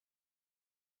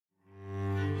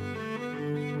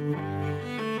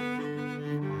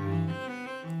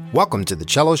Welcome to the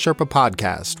Cello Sherpa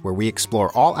podcast, where we explore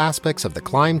all aspects of the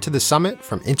climb to the summit,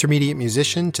 from intermediate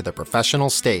musician to the professional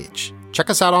stage. Check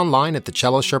us out online at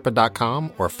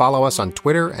thecellosherpa.com or follow us on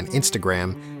Twitter and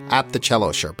Instagram at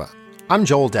 @thecellosherpa. I'm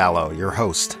Joel Dallow, your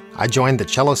host. I joined the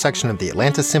cello section of the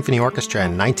Atlanta Symphony Orchestra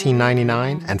in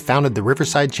 1999 and founded the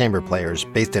Riverside Chamber Players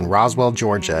based in Roswell,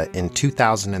 Georgia in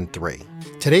 2003.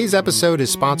 Today's episode is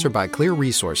sponsored by Clear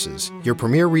Resources, your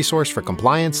premier resource for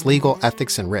compliance, legal,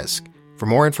 ethics, and risk. For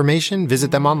more information,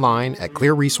 visit them online at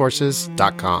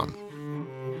clearresources.com.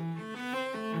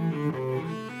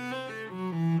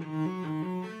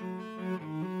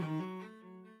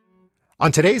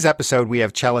 On today's episode, we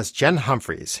have cellist Jen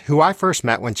Humphreys, who I first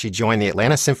met when she joined the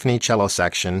Atlanta Symphony Cello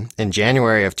section in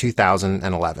January of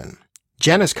 2011.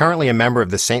 Jen is currently a member of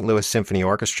the St Louis Symphony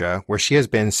Orchestra, where she has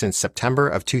been since September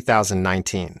of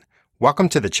 2019. Welcome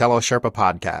to the Cello Sherpa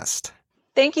podcast.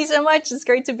 Thank you so much. It's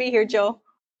great to be here, Joel.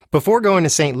 Before going to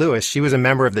St. Louis, she was a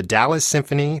member of the Dallas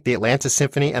Symphony, the Atlanta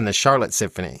Symphony, and the Charlotte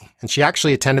Symphony. And she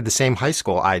actually attended the same high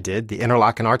school I did, the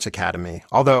Interlochen Arts Academy,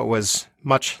 although it was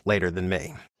much later than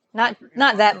me. Not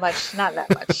that much.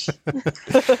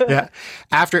 Yeah.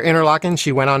 After Interlochen,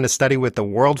 she went on to study with the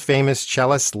world-famous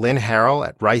cellist Lynn Harrell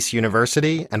at Rice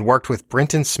University and worked with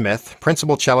Brinton Smith,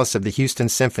 principal cellist of the Houston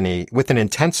Symphony, with an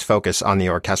intense focus on the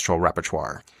orchestral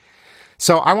repertoire.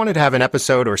 So I wanted to have an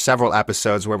episode or several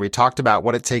episodes where we talked about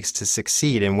what it takes to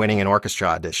succeed in winning an orchestra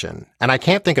audition. And I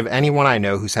can't think of anyone I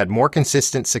know who's had more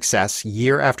consistent success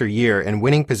year after year in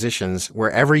winning positions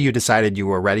wherever you decided you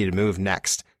were ready to move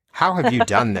next. How have you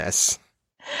done this?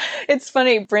 It's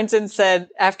funny. Brinton said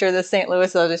after the St.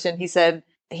 Louis audition, he said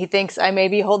he thinks I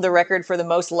maybe hold the record for the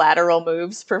most lateral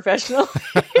moves professionally.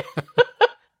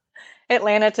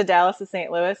 Atlanta to Dallas to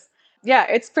St. Louis. Yeah,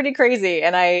 it's pretty crazy.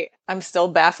 And I'm still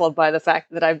baffled by the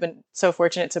fact that I've been so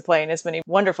fortunate to play in as many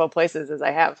wonderful places as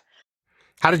I have.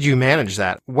 How did you manage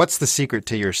that? What's the secret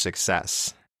to your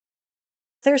success?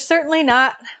 There's certainly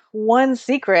not one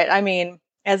secret. I mean,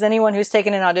 as anyone who's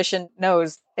taken an audition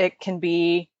knows, it can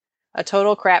be a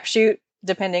total crapshoot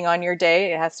depending on your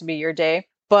day. It has to be your day.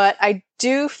 But I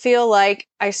do feel like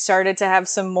I started to have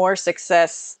some more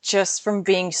success just from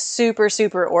being super,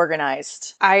 super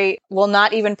organized. I will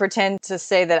not even pretend to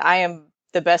say that I am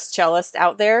the best cellist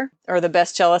out there or the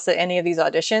best cellist at any of these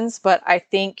auditions. But I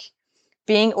think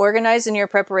being organized in your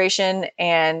preparation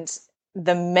and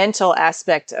the mental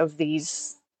aspect of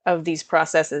these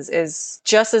processes is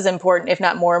just as important, if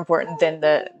not more important, than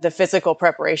the physical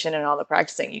preparation and all the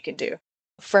practicing you can do.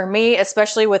 For me,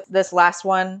 especially with this last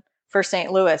one for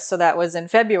St. Louis, so that was in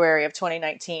February of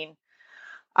 2019,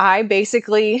 I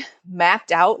basically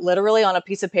mapped out literally on a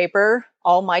piece of paper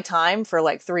all my time for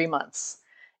like 3 months.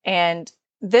 And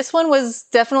this one was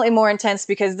definitely more intense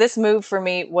because this move for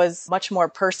me was much more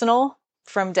personal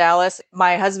from Dallas.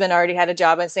 My husband already had a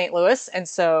job in St. Louis, and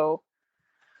so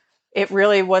it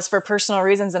really was for personal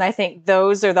reasons. And I think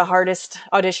those are the hardest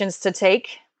auditions to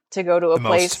take, to go to a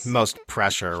place. Most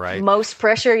pressure, right? Most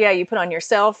pressure. Yeah. You put on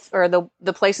yourself, or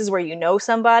the places where you know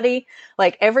somebody.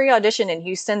 Like every audition in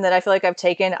Houston that I feel like I've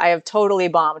taken, I have totally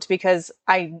bombed because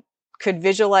I could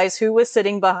visualize who was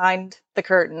sitting behind the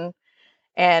curtain,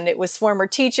 and it was former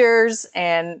teachers,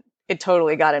 and it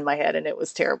totally got in my head and it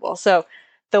was terrible. So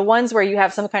the ones where you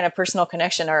have some kind of personal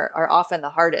connection are often the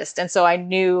hardest. And so I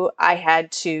knew I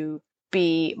had to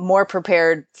be more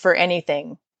prepared for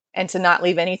anything and to not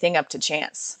leave anything up to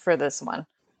chance for this one.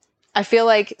 I feel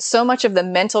like so much of the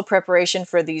mental preparation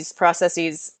for these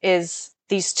processes is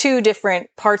these two different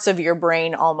parts of your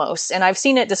brain almost. And I've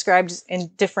seen it described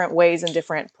in different ways in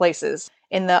different places.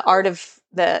 In the art of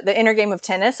the inner game of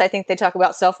tennis, I think they talk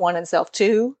about self one and self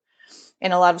two.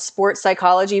 In a lot of sports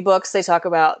psychology books, they talk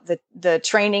about the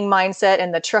training mindset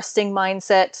and the trusting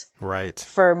mindset. Right.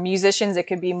 For musicians, it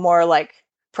could be more like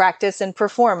practice and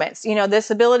performance. You know, this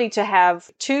ability to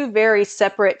have two very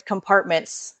separate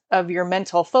compartments of your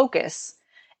mental focus.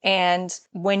 And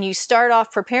when you start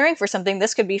off preparing for something,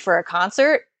 this could be for a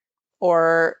concert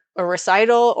or a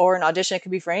recital or an audition. It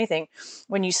could be for anything.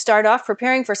 When you start off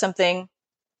preparing for something,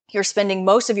 you're spending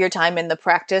most of your time in the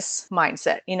practice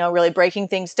mindset, you know, really breaking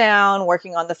things down,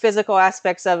 working on the physical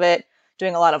aspects of it,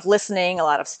 doing a lot of listening, a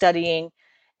lot of studying.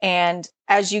 And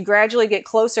as you gradually get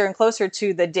closer and closer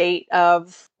to the date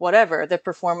of whatever, the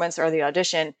performance or the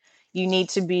audition, you need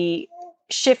to be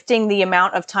shifting the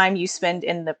amount of time you spend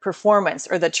in the performance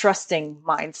or the trusting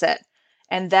mindset.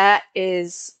 And that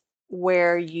is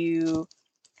where you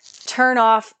turn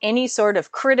off any sort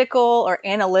of critical or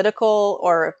analytical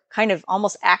or kind of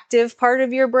almost active part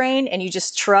of your brain, and you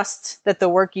just trust that the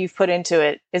work you've put into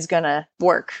it is going to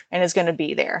work and is going to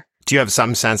be there. Do you have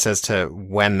some sense as to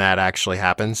when that actually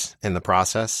happens in the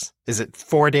process? Is it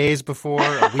 4 days before,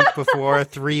 a week before,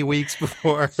 3 weeks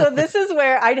before? So this is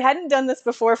where I hadn't done this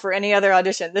before for any other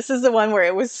audition. This is the one where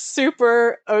it was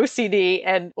super OCD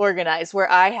and organized,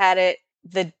 where I had it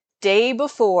the day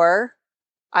before.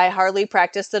 I hardly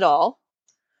practiced at all.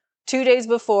 2 days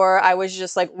before, I was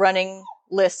just like running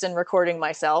lists and recording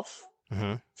myself.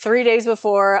 3 days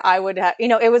before, I would have,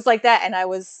 it was like that. And I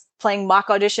was playing mock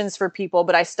auditions for people,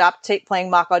 but I stopped playing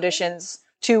mock auditions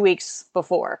 2 weeks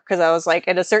before, because I was like,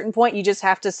 at a certain point, you just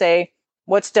have to say,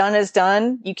 what's done is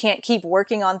done. You can't keep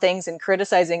working on things and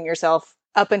criticizing yourself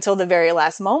up until the very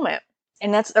last moment.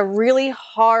 And that's a really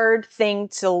hard thing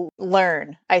to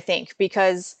learn, I think,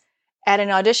 because at an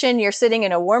audition, you're sitting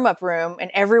in a warm-up room and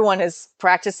everyone is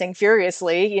practicing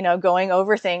furiously, going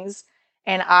over things.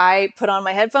 And I put on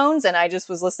my headphones and I just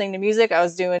was listening to music. I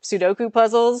was doing Sudoku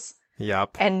puzzles.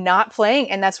 Yep. And not playing.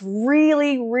 And that's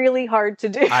really, really hard to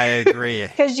do. I agree.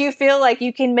 Because you feel like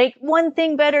you can make one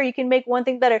thing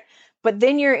better. But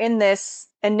then you're in this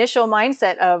initial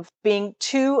mindset of being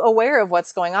too aware of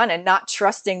what's going on and not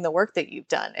trusting the work that you've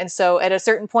done. And so at a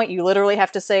certain point, you literally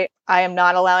have to say, I am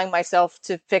not allowing myself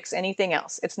to fix anything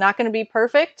else. It's not going to be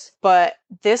perfect, but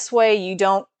this way you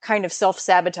don't kind of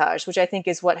self-sabotage, which I think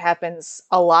is what happens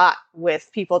a lot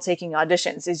with people taking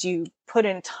auditions, is you put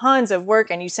in tons of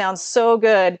work and you sound so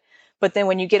good. But then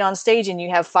when you get on stage and you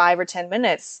have 5 or 10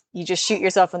 minutes, you just shoot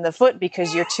yourself in the foot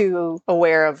because you're too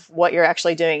aware of what you're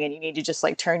actually doing. And you need to just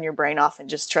like turn your brain off and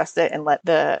just trust it and let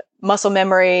the muscle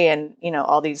memory and,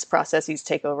 all these processes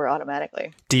take over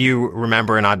automatically. Do you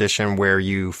remember an audition where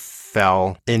you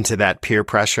fell into that peer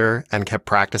pressure and kept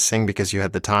practicing because you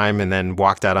had the time and then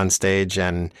walked out on stage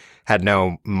and had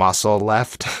no muscle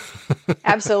left?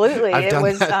 Absolutely. I've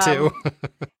done that too.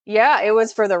 Yeah, it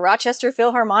was for the Rochester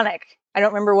Philharmonic. I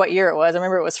don't remember what year it was. I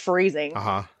remember it was freezing.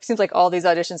 Seems like all these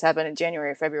auditions happen in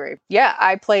January or February. Yeah,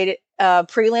 I played a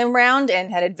prelim round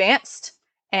and had advanced.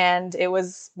 And it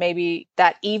was maybe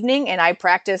that evening. And I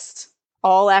practiced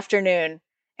all afternoon.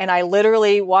 And I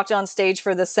literally walked on stage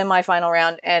for the semifinal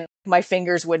round and my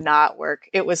fingers would not work.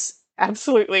 It was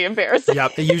absolutely embarrassing.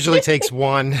 Yep. It usually takes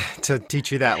one to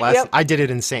teach you that lesson. Yep. I did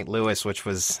it in St. Louis, which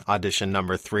was audition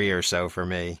number 3 or so for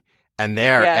me. And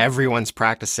there, everyone's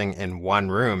practicing in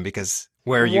one room because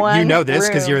you know this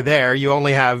because you're there. You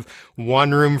only have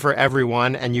one room for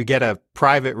everyone and you get a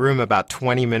private room about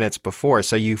 20 minutes before.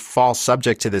 So you fall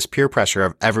subject to this peer pressure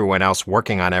of everyone else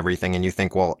working on everything. And you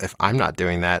think, well, if I'm not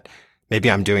doing that,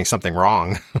 maybe I'm doing something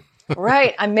wrong.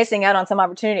 Right. I'm missing out on some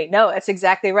opportunity. No, that's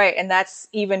exactly right. And that's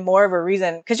even more of a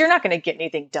reason because you're not going to get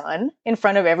anything done in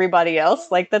front of everybody else.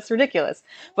 Like that's ridiculous.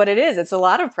 But it's a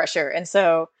lot of pressure. And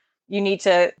so you need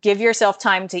to give yourself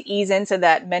time to ease into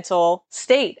that mental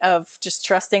state of just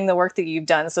trusting the work that you've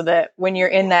done so that when you're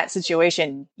in that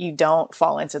situation, you don't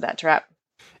fall into that trap.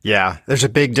 Yeah, there's a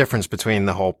big difference between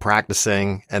the whole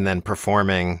practicing and then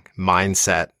performing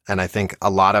mindset. And I think a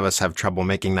lot of us have trouble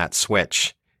making that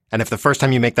switch. And if the first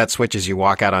time you make that switch is you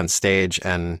walk out on stage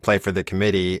and play for the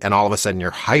committee and all of a sudden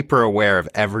you're hyper aware of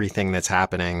everything that's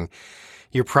happening,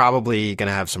 you're probably going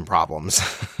to have some problems.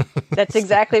 That's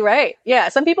exactly right. Yeah.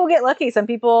 Some people get lucky. Some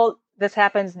people, this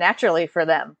happens naturally for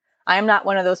them. I'm not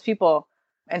one of those people.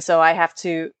 And so I have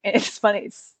to, it's funny,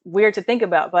 it's weird to think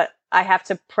about, but I have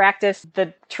to practice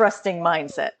the trusting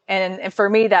mindset. And for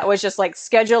me, that was just like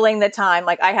scheduling the time.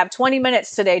 Like I have 20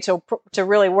 minutes today to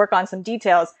really work on some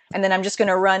details. And then I'm just going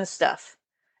to run stuff.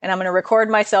 And I'm going to record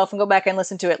myself and go back and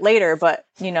listen to it later. But,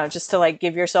 just to like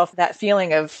give yourself that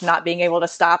feeling of not being able to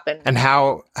stop. And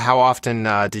how often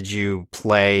did you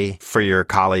play for your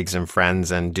colleagues and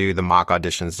friends and do the mock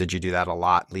auditions? Did you do that a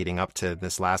lot leading up to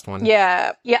this last one?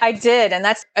 Yeah, I did. And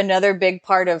that's another big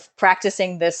part of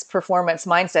practicing this performance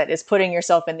mindset is putting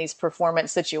yourself in these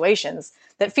performance situations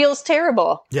that feels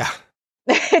terrible. Yeah.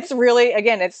 It's really,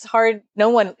 again, it's hard. No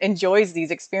one enjoys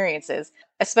these experiences,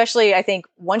 especially I think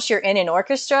once you're in an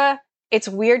orchestra, it's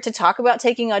weird to talk about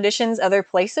taking auditions other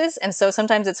places. And so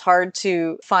sometimes it's hard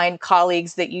to find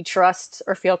colleagues that you trust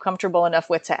or feel comfortable enough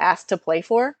with to ask to play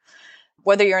for.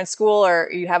 Whether you're in school or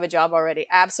you have a job already.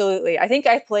 Absolutely. I think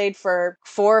I played for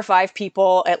 4 or 5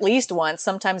 people at least once,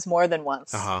 sometimes more than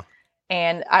once.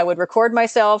 And I would record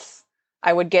myself.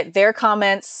 I would get their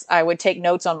comments. I would take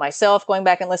notes on myself going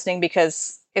back and listening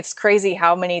because it's crazy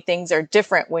how many things are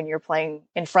different when you're playing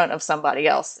in front of somebody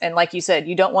else. And like you said,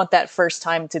 you don't want that first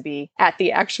time to be at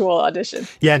the actual audition.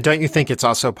 Yeah. And don't you think it's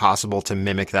also possible to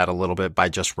mimic that a little bit by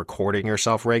just recording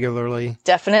yourself regularly?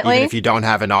 Definitely. Even if you don't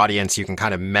have an audience, you can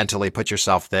kind of mentally put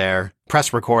yourself there,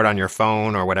 press record on your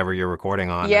phone or whatever you're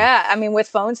recording on. Yeah. I mean, with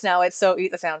phones now, it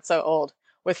sounds so old.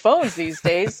 with phones these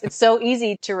days, it's so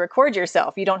easy to record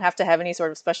yourself. You don't have to have any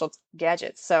sort of special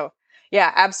gadgets. So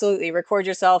yeah, absolutely. Record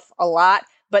yourself a lot.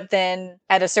 But then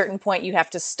at a certain point, you have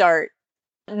to start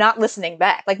not listening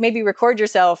back. Like maybe record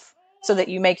yourself so that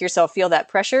you make yourself feel that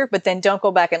pressure, but then don't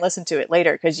go back and listen to it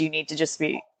later because you need to just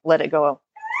let it go.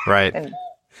 Right. And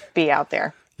be out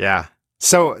there. Yeah.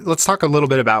 So let's talk a little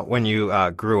bit about when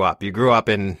you grew up. You grew up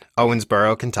in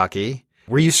Owensboro, Kentucky.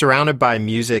 Were you surrounded by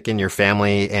music in your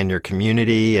family and your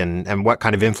community? And what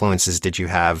kind of influences did you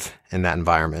have in that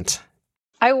environment?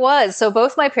 I was. So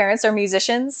both my parents are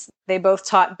musicians. They both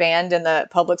taught band in the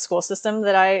public school system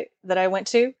that I went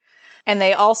to. And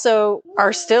they also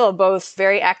are still both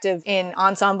very active in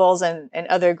ensembles and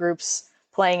other groups,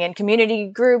 playing in community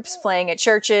groups, playing at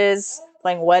churches,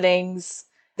 playing weddings.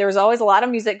 There was always a lot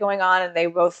of music going on, and they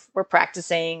both were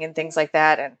practicing and things like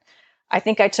that. And I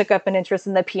think I took up an interest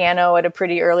in the piano at a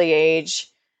pretty early age,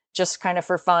 just kind of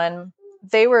for fun.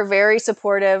 They were very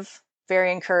supportive,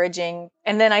 very encouraging.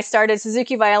 And then I started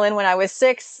Suzuki violin when I was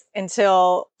 6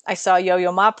 until I saw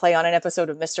Yo-Yo Ma play on an episode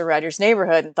of Mr. Rogers'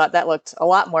 Neighborhood and thought that looked a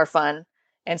lot more fun,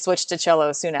 and switched to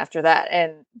cello soon after that.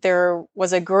 And there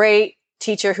was a great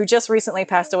teacher who just recently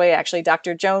passed away, actually,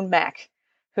 Dr. Joan Mack,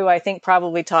 who I think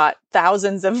probably taught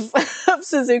thousands of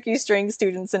Suzuki string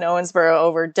students in Owensboro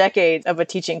over decades of a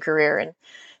teaching career. And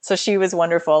so she was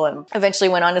wonderful, and eventually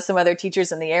went on to some other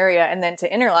teachers in the area and then to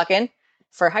Interlochen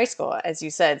for high school, as you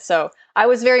said. So I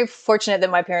was very fortunate that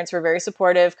my parents were very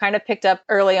supportive, kind of picked up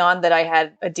early on that I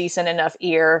had a decent enough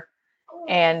ear,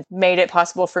 and made it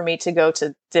possible for me to go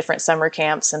to different summer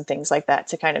camps and things like that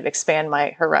to kind of expand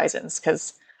my horizons,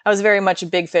 because I was very much a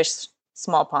big fish,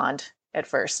 small pond at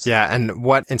first. Yeah. And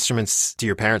what instruments do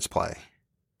your parents play?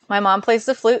 My mom plays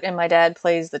the flute and my dad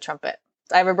plays the trumpet.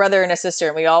 I have a brother and a sister,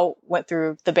 and we all went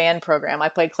through the band program. I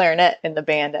played clarinet in the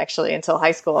band, actually, until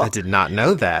high school. I did not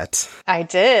know that. I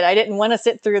did. I didn't want to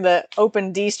sit through the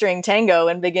open D-string tango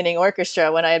and beginning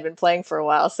orchestra when I had been playing for a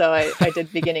while. So I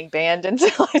did beginning band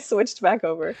until I switched back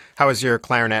over. How was your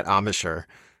clarinet embouchure?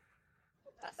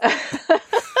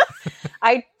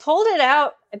 I pulled it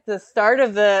out at the start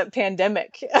of the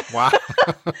pandemic. Wow.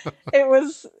 It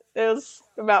was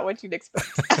about what you'd expect.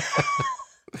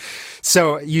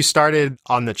 So you started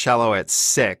on the cello at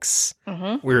 6.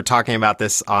 Mm-hmm. We were talking about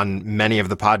this on many of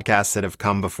the podcasts that have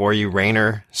come before you.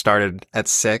 Rainer started at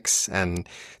 6, and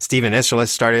Stephen Isserlis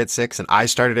started at 6, and I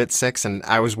started at 6. And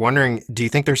I was wondering, do you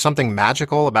think there's something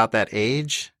magical about that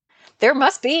age? There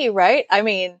must be, right? I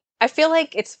mean, I feel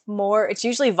like it's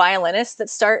usually violinists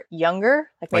that start younger,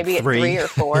 like maybe at 3 or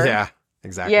 4. Yeah.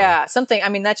 Exactly. Yeah, something. I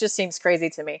mean, that just seems crazy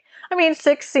to me. I mean,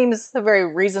 6 seems a very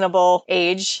reasonable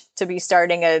age to be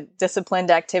starting a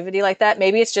disciplined activity like that.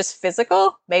 Maybe it's just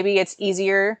physical. Maybe it's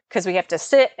easier because we have to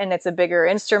sit and it's a bigger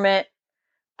instrument.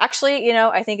 Actually,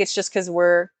 I think it's just because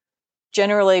we're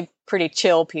generally pretty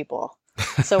chill people.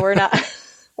 So we're not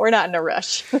in a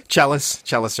rush.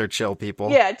 Cellists are chill people.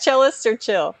 Yeah, cellists are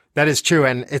chill. That is true.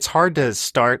 And it's hard to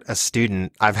start a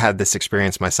student. I've had this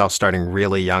experience myself, starting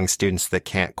really young students that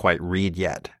can't quite read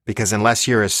yet, because unless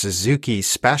you're a Suzuki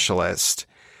specialist,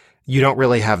 you don't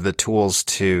really have the tools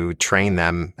to train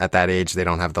them at that age. They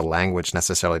don't have the language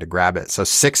necessarily to grab it. So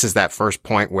 6 is that first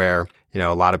point where,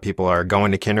 a lot of people are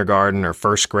going to kindergarten or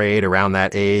first grade around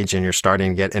that age, and you're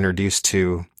starting to get introduced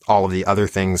to all of the other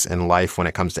things in life when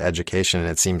it comes to education. And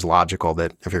it seems logical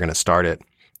that if you're going to start it,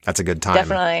 that's a good time.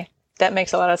 Definitely. That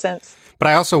makes a lot of sense. But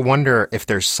I also wonder if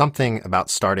there's something about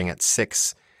starting at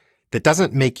 6 that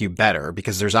doesn't make you better,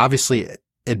 because there's obviously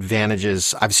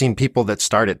advantages. I've seen people that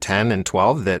start at 10 and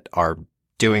 12 that are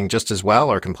doing just as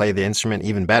well or can play the instrument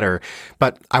even better.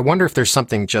 But I wonder if there's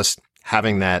something just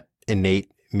having that innate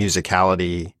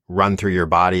musicality run through your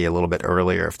body a little bit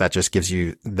earlier, if that just gives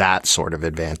you that sort of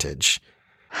advantage.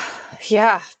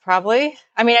 Yeah, probably.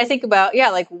 I mean, I think about,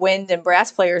 like wind and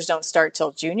brass players don't start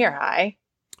till junior high.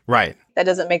 Right. That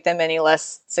doesn't make them any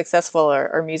less successful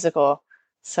or musical.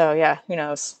 So yeah, who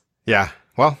knows? Yeah.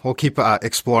 Well, we'll keep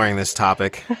exploring this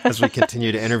topic as we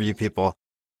continue to interview people.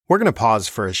 We're going to pause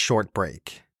for a short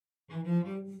break.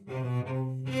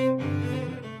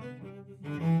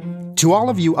 To all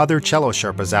of you other cello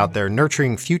Sherpas out there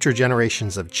nurturing future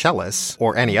generations of cellists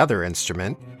or any other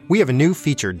instrument, we have a new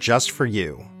feature just for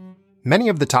you. Many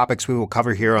of the topics we will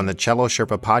cover here on the Cello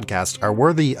Sherpa podcast are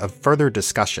worthy of further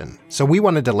discussion, so we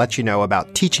wanted to let you know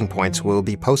about teaching points we'll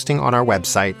be posting on our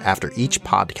website after each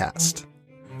podcast.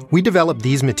 We developed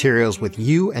these materials with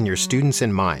you and your students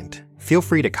in mind. Feel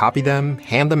free to copy them,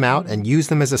 hand them out, and use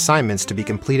them as assignments to be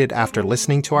completed after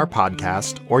listening to our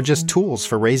podcast, or just tools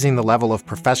for raising the level of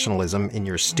professionalism in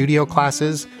your studio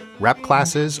classes, rep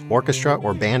classes, orchestra,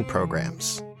 or band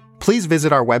programs. Please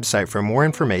visit our website for more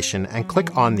information and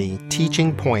click on the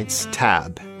Teaching Points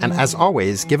tab. And as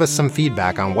always, give us some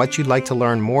feedback on what you'd like to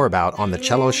learn more about on the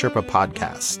Cello Sherpa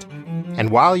podcast. And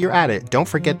while you're at it, don't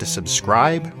forget to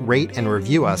subscribe, rate, and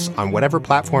review us on whatever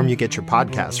platform you get your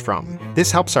podcast from.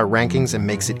 This helps our rankings and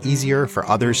makes it easier for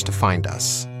others to find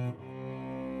us.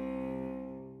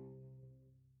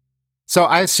 So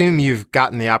I assume you've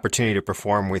gotten the opportunity to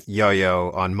perform with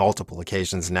Yo-Yo on multiple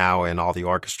occasions now in all the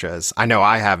orchestras. I know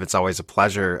I have. It's always a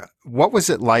pleasure. What was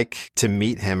it like to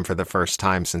meet him for the first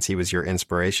time since he was your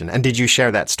inspiration? And did you share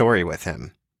that story with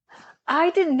him?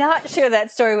 I did not share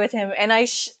that story with him, and I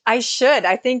should.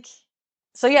 I think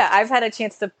so. Yeah, I've had a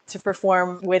chance to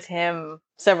perform with him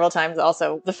several times.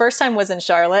 Also, the first time was in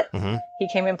Charlotte. Mm-hmm. He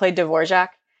came and played Dvorak,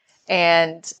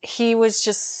 and he was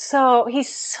just he's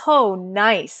so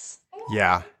nice.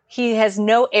 Yeah. He has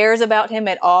no airs about him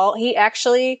at all. He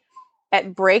actually,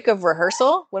 at break of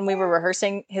rehearsal, when we were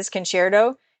rehearsing his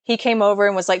concerto, he came over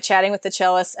and was like chatting with the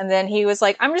cellist. And then he was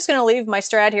like, I'm just going to leave my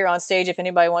Strad here on stage if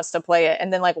anybody wants to play it.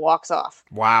 And then like walks off.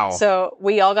 Wow. So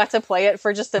we all got to play it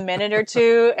for just a minute or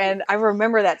two. And I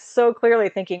remember that so clearly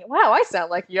thinking, wow, I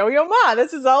sound like Yo-Yo Ma.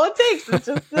 This is all it takes. It's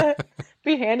just to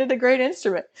be handed a great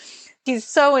instrument. He's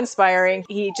so inspiring.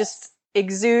 He just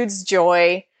exudes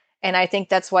joy. And I think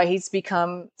that's why he's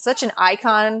become such an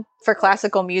icon for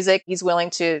classical music. He's willing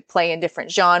to play in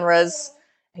different genres.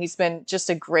 He's been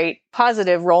just a great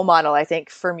positive role model, I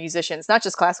think, for musicians, not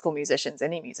just classical musicians,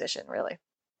 any musician, really.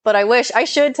 But I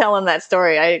should tell him that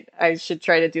story. I should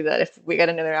try to do that if we get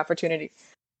another opportunity.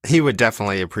 He would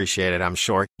definitely appreciate it, I'm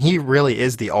sure. He really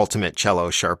is the ultimate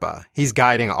cello Sherpa. He's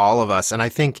guiding all of us. And I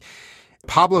think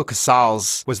Pablo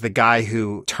Casals was the guy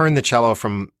who turned the cello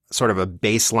from sort of a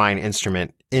baseline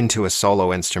instrument into a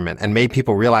solo instrument and made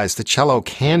people realize the cello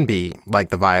can be like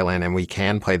the violin and we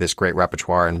can play this great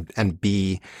repertoire and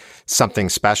be something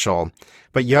special.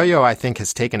 But Yo-Yo, I think,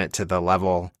 has taken it to the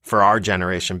level for our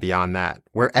generation beyond that,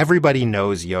 where everybody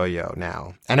knows Yo-Yo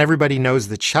now. And everybody knows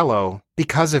the cello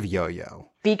because of Yo-Yo.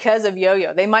 Because of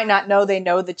Yo-Yo. They might not know they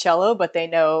know the cello, but they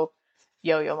know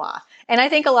Yo-Yo Ma. And I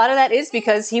think a lot of that is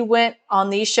because he went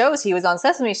on these shows. He was on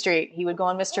Sesame Street. He would go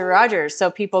on Mr. Rogers. So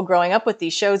people growing up with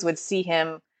these shows would see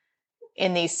him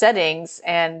in these settings.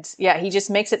 And yeah, he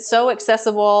just makes it so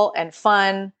accessible and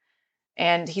fun.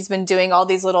 And he's been doing all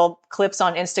these little clips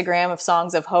on Instagram of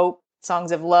songs of hope,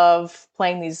 songs of love,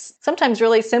 playing these sometimes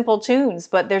really simple tunes,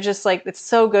 but they're just like, it's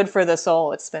so good for the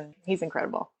soul. He's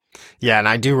incredible. Yeah, and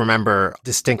I do remember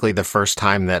distinctly the first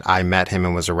time that I met him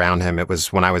and was around him. It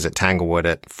was when I was at Tanglewood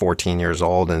at 14 years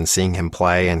old and seeing him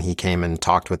play, and he came and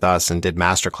talked with us and did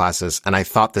master classes. And I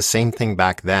thought the same thing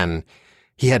back then.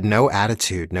 He had no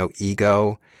attitude, no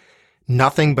ego,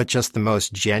 nothing but just the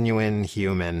most genuine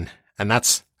human. And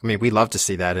we love to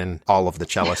see that in all of the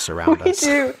cellists around us.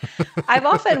 We do. I've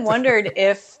often wondered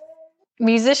if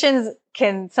musicians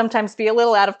can sometimes be a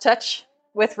little out of touch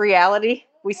with reality.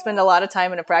 We spend a lot of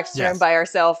time in a practice room by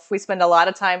ourselves. We spend a lot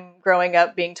of time growing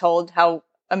up being told how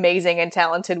amazing and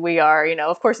talented we are. You know,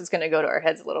 of course, it's going to go to our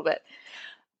heads a little bit.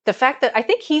 The fact that I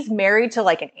think he's married to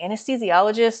like an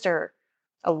anesthesiologist or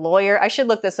a lawyer. I should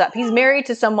look this up. He's married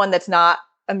to someone that's not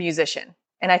a musician.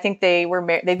 And I think they've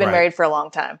been married for a long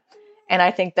time. And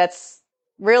I think that's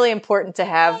really important to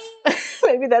have.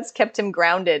 Maybe that's kept him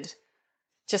grounded.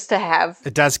 Just to have.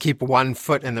 It does keep one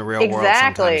foot in the real world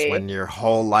sometimes when your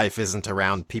whole life isn't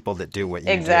around people that do what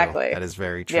you do. That is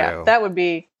very true. Yeah, that would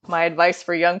be my advice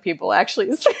for young people, actually,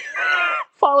 is to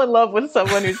fall in love with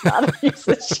someone who's not a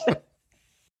musician.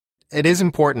 It is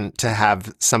important to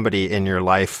have somebody in your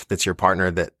life that's your partner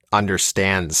that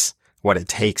understands what it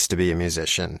takes to be a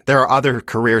musician. There are other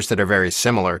careers that are very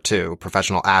similar too,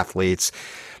 professional athletes,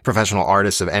 professional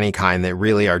artists of any kind that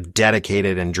really are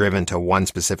dedicated and driven to one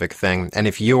specific thing. And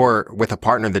if you're with a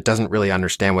partner that doesn't really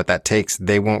understand what that takes,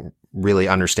 they won't really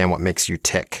understand what makes you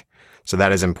tick. So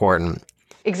that is important.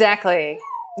 Exactly.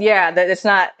 Yeah, that it's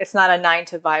not a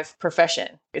 9-to-5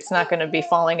 profession. It's not going to be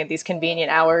falling at these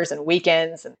convenient hours and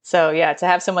weekends. And so, yeah, to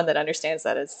have someone that understands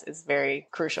that is very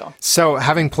crucial. So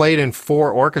having played in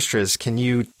 4 orchestras, can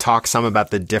you talk some about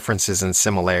the differences and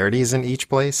similarities in each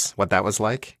place? What that was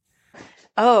like?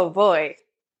 Oh, boy.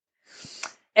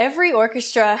 Every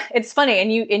orchestra, it's funny,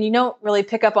 and you don't really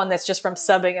pick up on this just from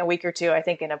subbing a week or two, I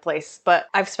think, in a place. But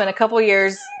I've spent a couple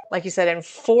years, like you said, in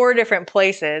 4 different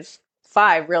places.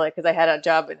 5, really, because I had a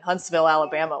job in Huntsville,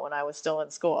 Alabama when I was still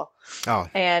in school. Oh.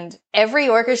 And every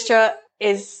orchestra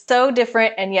is so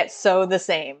different and yet so the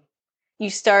same. You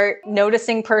start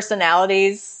noticing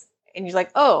personalities and you're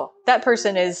like, oh, that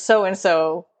person is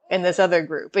so-and-so in this other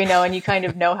group, and you kind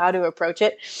of know how to approach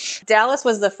it. Dallas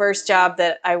was the first job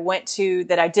that I went to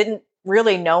that I didn't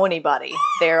really know anybody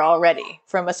there already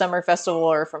from a summer festival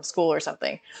or from school or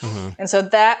something. Mm-hmm. And so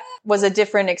that was a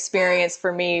different experience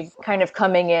for me, kind of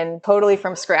coming in totally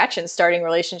from scratch and starting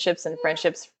relationships and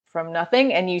friendships from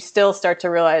nothing. And you still start to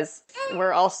realize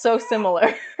we're all so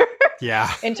similar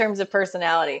Yeah. in terms of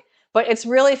personality. But it's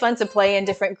really fun to play in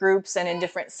different groups and in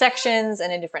different sections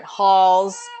and in different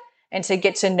halls and to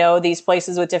get to know these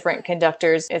places with different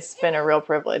conductors. It's been a real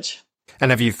privilege.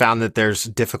 And have you found that there's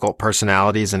difficult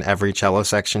personalities in every cello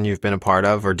section you've been a part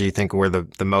of, or do you think we're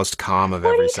the most calm of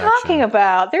every section? What are you talking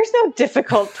about? There's no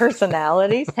difficult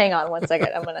personalities. Hang on one second.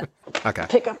 I'm going to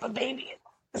pick up a baby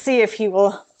and see if he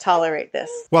will tolerate this.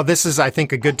 Well, this is, I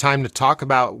think, a good time to talk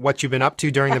about what you've been up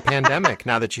to during the pandemic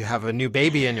now that you have a new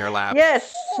baby in your lap.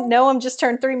 Yes. Noam just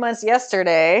turned 3 months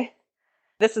yesterday.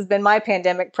 This has been my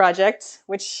pandemic project,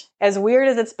 which, as weird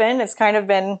as it's kind of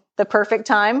been the perfect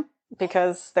time,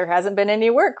 because there hasn't been any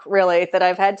work really that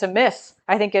I've had to miss.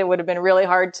 I think it would have been really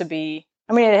hard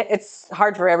it's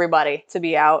hard for everybody to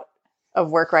be out of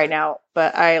work right now,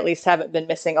 but I at least haven't been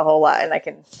missing a whole lot, and I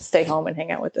can stay home and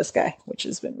hang out with this guy, which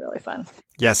has been really fun.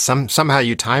 Yes, somehow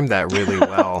you timed that really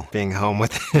well, being home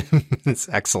with him. It's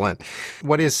excellent.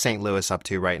 What is St. Louis up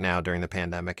to right now during the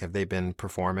pandemic? Have they been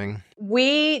performing?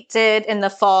 We did in the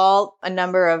fall a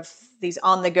number of these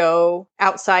on-the-go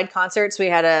outside concerts. We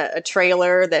had a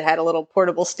trailer that had a little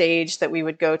portable stage that we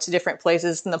would go to different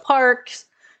places in the parks,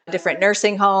 different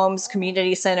nursing homes,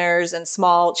 community centers, and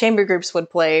small chamber groups would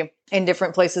play in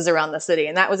different places around the city.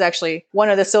 And that was actually one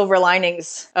of the silver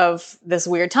linings of this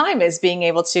weird time, is being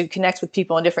able to connect with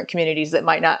people in different communities that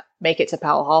might not make it to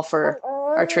Powell Hall for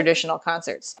our traditional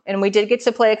concerts. And we did get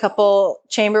to play a couple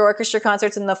chamber orchestra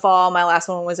concerts in the fall. My last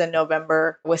one was in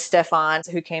November with Stefan,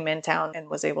 who came in town and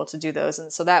was able to do those.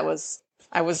 And so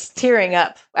I was tearing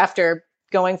up after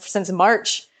going since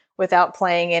March without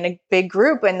playing in a big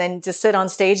group, and then to sit on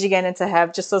stage again and to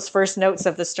have just those first notes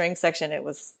of the string section. It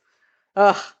was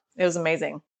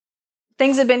amazing.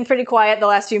 Things have been pretty quiet the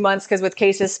last few months because with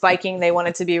cases spiking, they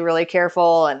wanted to be really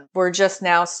careful. And we're just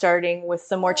now starting with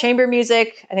some more chamber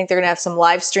music. I think they're going to have some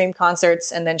live stream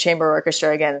concerts, and then chamber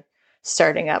orchestra again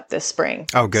starting up this spring.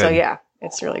 Oh, good. So yeah,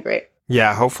 it's really great.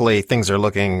 Yeah, hopefully things are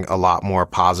looking a lot more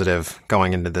positive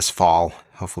going into this fall.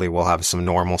 Hopefully we'll have some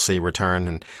normalcy return.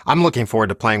 And I'm looking forward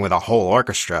to playing with a whole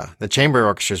orchestra. The chamber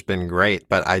orchestra's been great,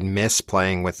 but I miss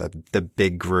playing with the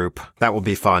big group. That will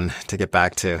be fun to get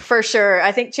back to. For sure.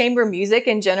 I think chamber music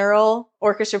in general,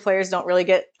 orchestra players don't really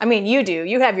you do.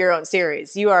 You have your own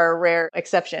series. You are a rare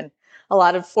exception. A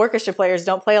lot of orchestra players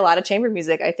don't play a lot of chamber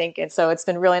music, I think. And so it's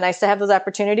been really nice to have those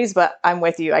opportunities, but I'm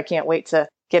with you. I can't wait to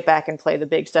get back and play the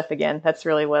big stuff again. That's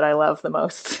really what I love the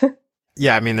most.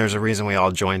 Yeah, I mean, there's a reason we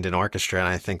all joined an orchestra, and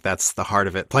I think that's the heart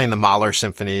of it. Playing the Mahler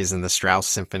symphonies and the Strauss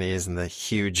symphonies and the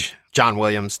huge John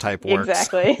Williams type works.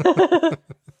 Exactly.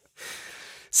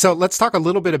 So let's talk a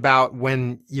little bit about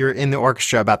when you're in the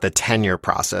orchestra about the tenure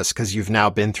process, because you've now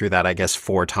been through that, I guess,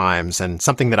 4 times, and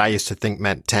something that I used to think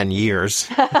meant 10 years.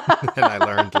 And I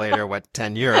learned later what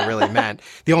tenure really meant.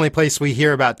 The only place we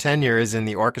hear about tenure is in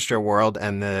the orchestra world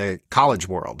and the college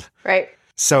world. Right.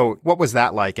 So what was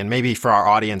that like? And maybe for our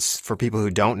audience, for people who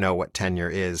don't know what tenure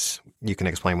is, you can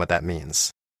explain what that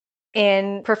means.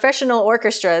 In professional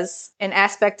orchestras, an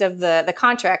aspect of the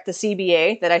contract, the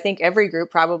CBA, that I think every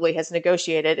group probably has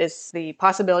negotiated is the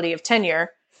possibility of tenure,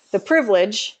 the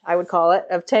privilege, I would call it,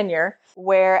 of tenure,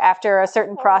 where after a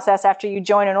certain process, after you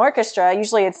join an orchestra,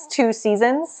 usually it's 2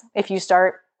 seasons. If you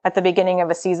start at the beginning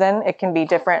of a season, it can be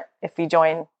different. If you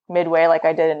join midway, like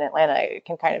I did in Atlanta, it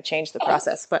can kind of change the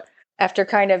process. But after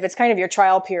it's kind of your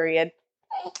trial period.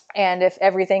 And if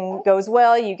everything goes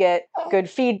well, you get good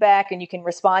feedback and you can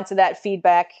respond to that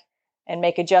feedback and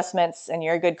make adjustments, and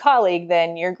you're a good colleague,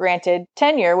 then you're granted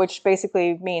tenure, which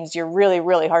basically means you're really,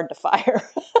 really hard to fire.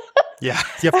 Yeah,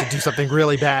 you have to do something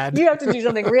really bad. You have to do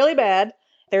something really bad.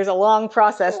 There's a long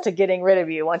process to getting rid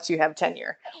of you once you have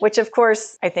tenure, which of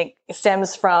course I think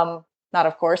stems from, not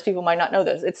of course, people might not know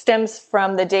this. It stems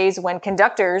from the days when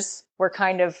conductors were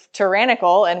kind of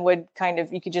tyrannical and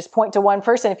you could just point to one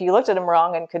person if you looked at him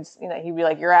wrong and he'd be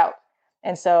like, you're out.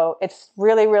 And so it's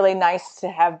really, really nice to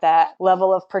have that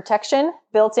level of protection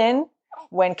built in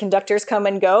when conductors come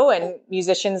and go and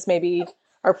musicians maybe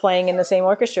are playing in the same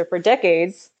orchestra for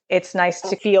decades. It's nice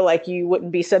to feel like you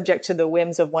wouldn't be subject to the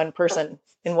whims of one person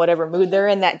in whatever mood they're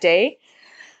in that day.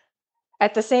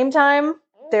 At the same time,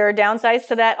 there are downsides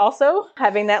to that also,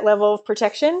 having that level of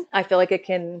protection. I feel like it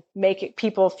can make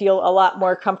people feel a lot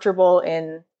more comfortable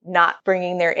in not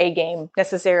bringing their A game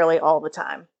necessarily all the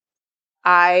time.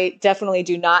 I definitely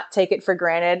do not take it for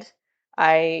granted.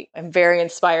 I am very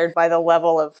inspired by the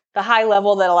high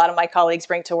level that a lot of my colleagues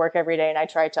bring to work every day. And I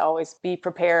try to always be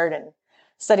prepared and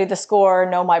study the score,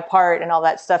 know my part and all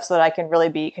that stuff so that I can really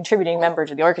be a contributing member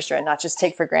to the orchestra and not just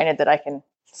take for granted that I can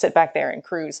sit back there and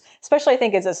cruise. Especially I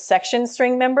think as a section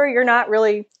string member, you're not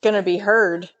really going to be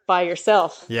heard by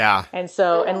yourself. Yeah. And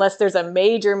so unless there's a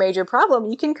major, major problem,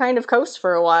 you can kind of coast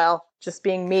for a while just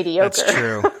being mediocre. That's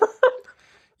true.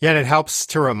 Yeah, and it helps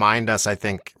to remind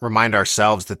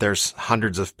ourselves that there's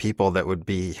hundreds of people that would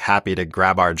be happy to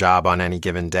grab our job on any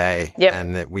given day. Yep.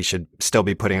 And that we should still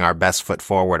be putting our best foot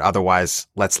forward. Otherwise,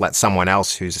 let's let someone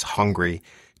else who's hungry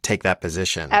take that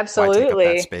position. Absolutely. Why take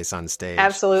up that space on stage?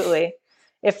 Absolutely.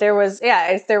 If there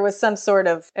was some sort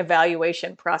of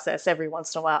evaluation process every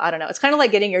once in a while, I don't know. It's kind of like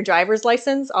getting your driver's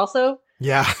license also.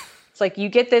 Yeah. It's like you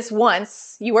get this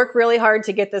once, you work really hard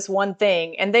to get this one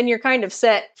thing, and then you're kind of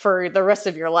set for the rest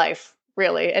of your life,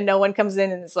 really. And no one comes in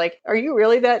and is like, are you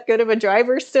really that good of a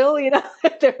driver still? You know,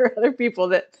 there are other people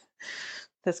that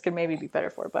this could maybe be better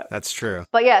for, but that's true.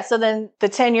 But yeah, so then the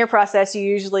tenure process, you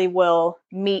usually will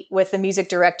meet with the music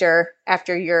director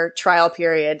after your trial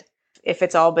period. If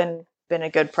it's all been a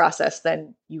good process,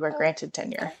 then you are granted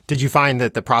tenure. Did you find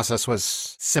that the process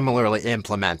was similarly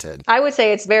implemented? I would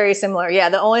say it's very similar. Yeah,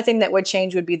 the only thing that would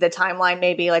change would be the timeline.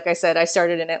 Maybe, like I said, I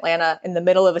started in Atlanta in the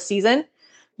middle of a season.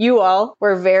 You all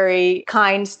were very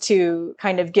kind to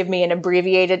kind of give me an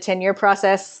abbreviated tenure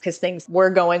process because things were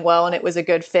going well and it was a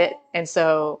good fit. And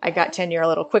so I got tenure a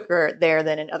little quicker there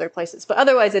than in other places. But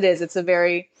otherwise it's a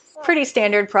very pretty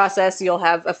standard process. You'll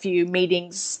have a few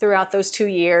meetings throughout those 2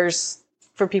 years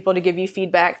for people to give you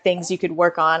feedback, things you could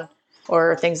work on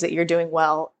or things that you're doing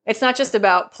well. It's not just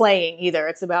about playing either.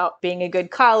 It's about being a good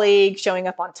colleague, showing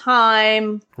up on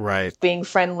time, right? Being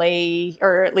friendly,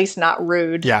 or at least not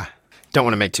rude. Yeah. Don't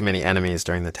want to make too many enemies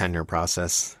during the tenure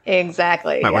process.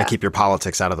 Exactly. Might want to keep your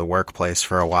politics out of the workplace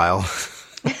for a while.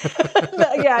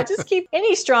 Yeah, just keep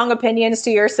any strong opinions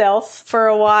to yourself for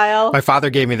a while. My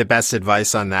father gave me the best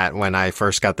advice on that when I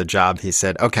first got the job. He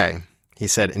said,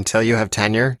 until you have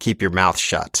tenure, keep your mouth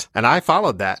shut. And I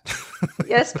followed that.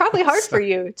 Yeah, it's probably hard for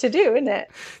you to do, isn't it?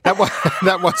 That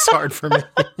was hard for me.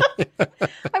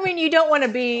 I mean, you don't want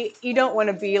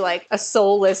to be like a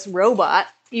soulless robot.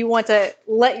 You want to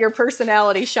let your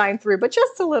personality shine through, but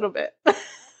just a little bit.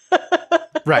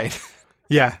 Right.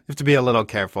 Yeah, you have to be a little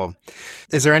careful.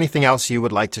 Is there anything else you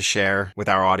would like to share with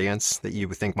our audience that you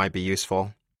would think might be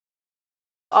useful?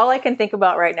 All I can think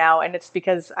about right now, and it's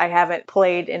because I haven't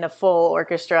played in a full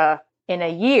orchestra in a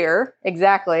year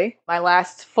exactly. My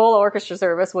last full orchestra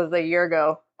service was a year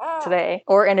ago today,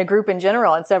 or in a group in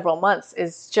general in several months,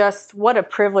 is just what a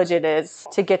privilege it is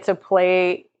to get to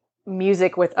play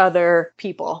music with other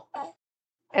people.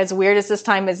 As weird as this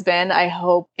time has been, I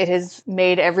hope it has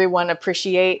made everyone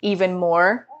appreciate even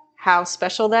more how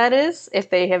special that is if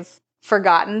they have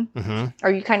forgotten,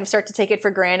 or you kind of start to take it for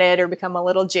granted or become a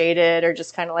little jaded or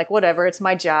just kind of like, whatever, it's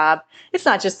my job. It's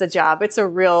not just a job. It's a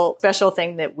real special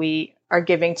thing that we are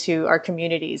giving to our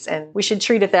communities, and we should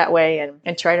treat it that way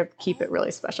and try to keep it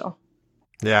really special.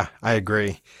 Yeah, I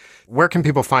agree. Where can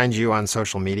people find you on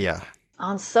social media?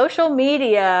 On social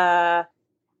media,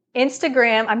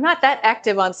 Instagram. I'm not that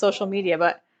active on social media,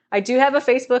 but I do have a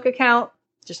Facebook account,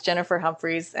 just Jennifer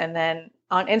Humphreys. And then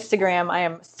on Instagram, I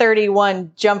am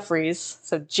 31 Humphreys.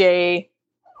 So J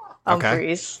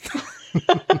Humphreys.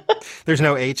 Okay. There's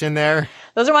no H in there?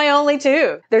 Those are my only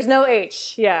two. There's no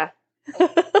H. Yeah.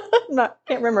 Can't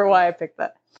remember why I picked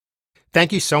that.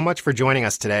 Thank you so much for joining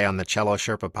us today on the Cello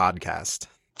Sherpa podcast.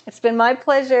 It's been my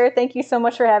pleasure. Thank you so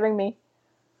much for having me.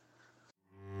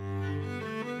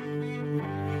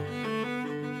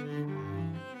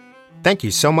 Thank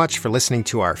you so much for listening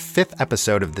to our 5th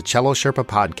episode of the Cello Sherpa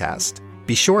podcast.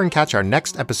 Be sure and catch our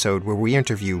next episode where we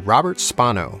interview Robert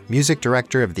Spano, music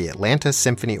director of the Atlanta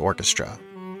Symphony Orchestra.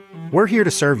 We're here to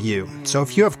serve you, so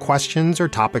if you have questions or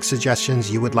topic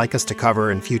suggestions you would like us to cover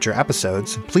in future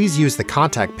episodes, please use the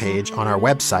contact page on our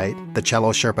website,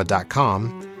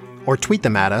 thecellosherpa.com, or tweet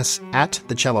them at us at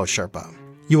thecellosherpa.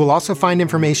 You will also find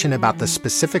information about the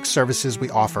specific services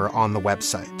we offer on the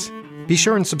website. Be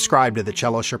sure and subscribe to the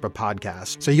Cello Sherpa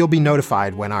podcast so you'll be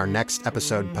notified when our next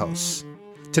episode posts.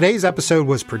 Today's episode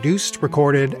was produced,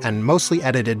 recorded, and mostly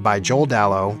edited by Joel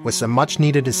Dallow with some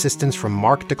much-needed assistance from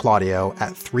Mark DeClaudio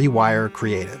at 3 Wire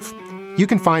Creative. You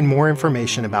can find more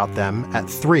information about them at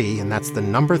 3, and that's the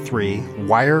number 3,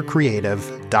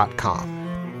 wirecreative.com.